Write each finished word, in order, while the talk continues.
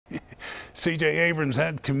C.J. Abrams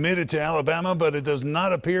had committed to Alabama, but it does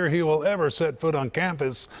not appear he will ever set foot on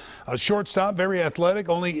campus. A shortstop, very athletic,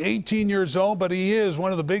 only 18 years old, but he is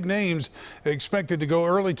one of the big names expected to go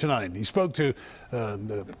early tonight. He spoke to,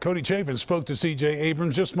 Cody Chapin spoke to C.J.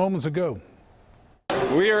 Abrams just moments ago.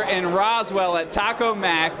 We are in Roswell at Taco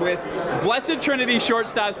Mac with Blessed Trinity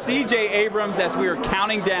shortstop C.J. Abrams as we are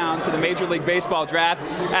counting down to the Major League Baseball draft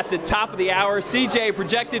at the top of the hour. C.J.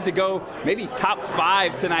 projected to go maybe top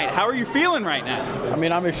 5 tonight. How are you feeling right now? I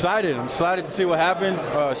mean, I'm excited. I'm excited to see what happens,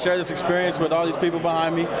 share this experience with all these people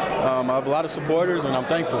behind me. I have a lot of supporters, and I'm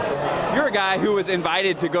thankful. You're a guy who was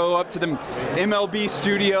invited to go up to the MLB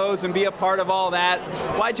studios and be a part of all that.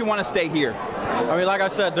 Why'd you want to stay here? I mean, like I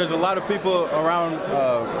said, there's a lot of people around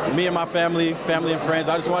me and my family and friends.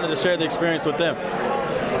 I just wanted to share the experience with them.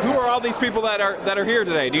 Who are all these people that are here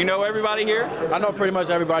today? Do you know everybody here? I know pretty much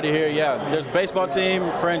everybody here, yeah. There's baseball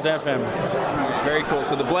team, friends, and family. Very cool.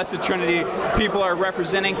 So the Blessed Trinity people are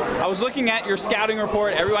representing. I was looking at your scouting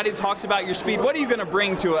report. Everybody talks about your speed. What are you going to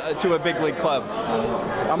bring to a big league club?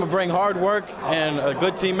 I'm going to bring hard work and a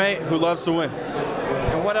good teammate who loves to win.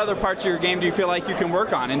 And what other parts of your game do you feel like you can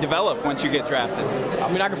work on and develop once you get drafted?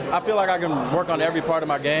 I mean, I feel like I can work on every part of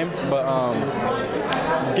my game, but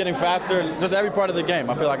getting faster, just every part of the game,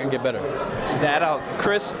 I feel like I can get better.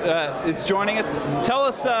 Chris is joining us. Tell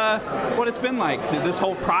us what it's been like, this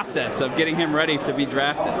whole process of getting him ready to be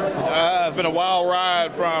drafted. It's been a wild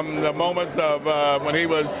ride from the moments of when he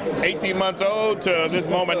was 18 months old to this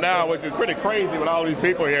moment now, which is pretty crazy with all these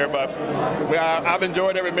people here. But I've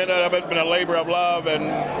enjoyed every minute of it. It's been a labor of love, and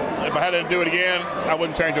if I had to do it again, I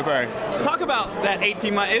wouldn't change a thing. Talk about that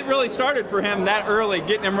 18 months. It really started for him that early,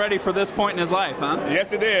 getting him ready for this point in his life, huh?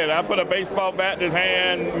 Yes, it did. I put a baseball bat in his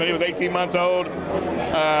hand when he was 18 months old.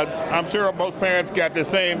 I'm sure most parents got the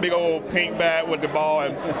same big old pink bat with the ball,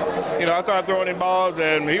 and I started throwing in balls,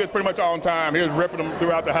 and he was pretty much on time. He was ripping them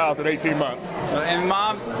throughout the house at 18 months. And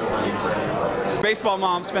Mom, baseball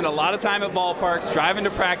mom, spent a lot of time at ballparks, driving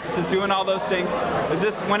to practices, doing all those things. Is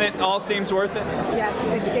this when it all seems worth it? Yes,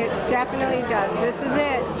 it definitely does. This is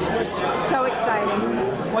it. It's so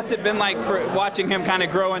exciting. What's it been like for watching him kind of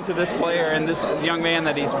grow into this player and this young man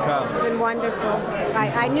that he's become? It's been wonderful.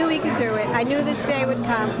 I knew he could do it. I knew this day would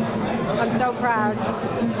come. I'm so proud.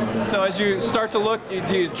 So as you start to look,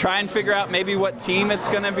 do you try and figure out maybe what team it's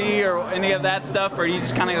going to be or any of that stuff, or are you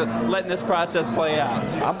just kind of letting this process play out?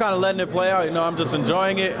 I'm kind of letting it play out. I'm just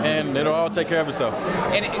enjoying it, and it'll all take care of itself.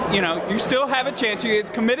 And you still have a chance. He is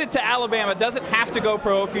committed to Alabama. Doesn't have to go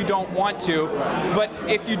pro if you don't want to, but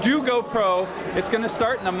if you do go pro, it's going to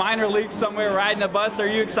start in the minor leagues somewhere, riding a bus. Are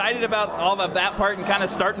you excited about all of that part and kind of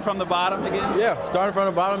starting from the bottom again? Yeah, starting from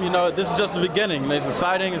the bottom. This is just the beginning. It's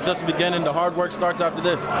exciting. It's just the beginning. The hard work starts after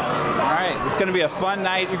this. All right, it's going to be a fun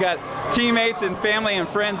night. You got teammates and family and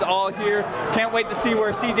friends all here. Can't wait to see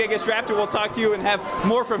where CJ gets drafted. We'll talk to you and have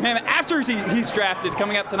more from him after he's drafted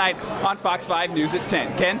coming up tonight on Fox 5 News at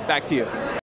 10. Ken, back to you.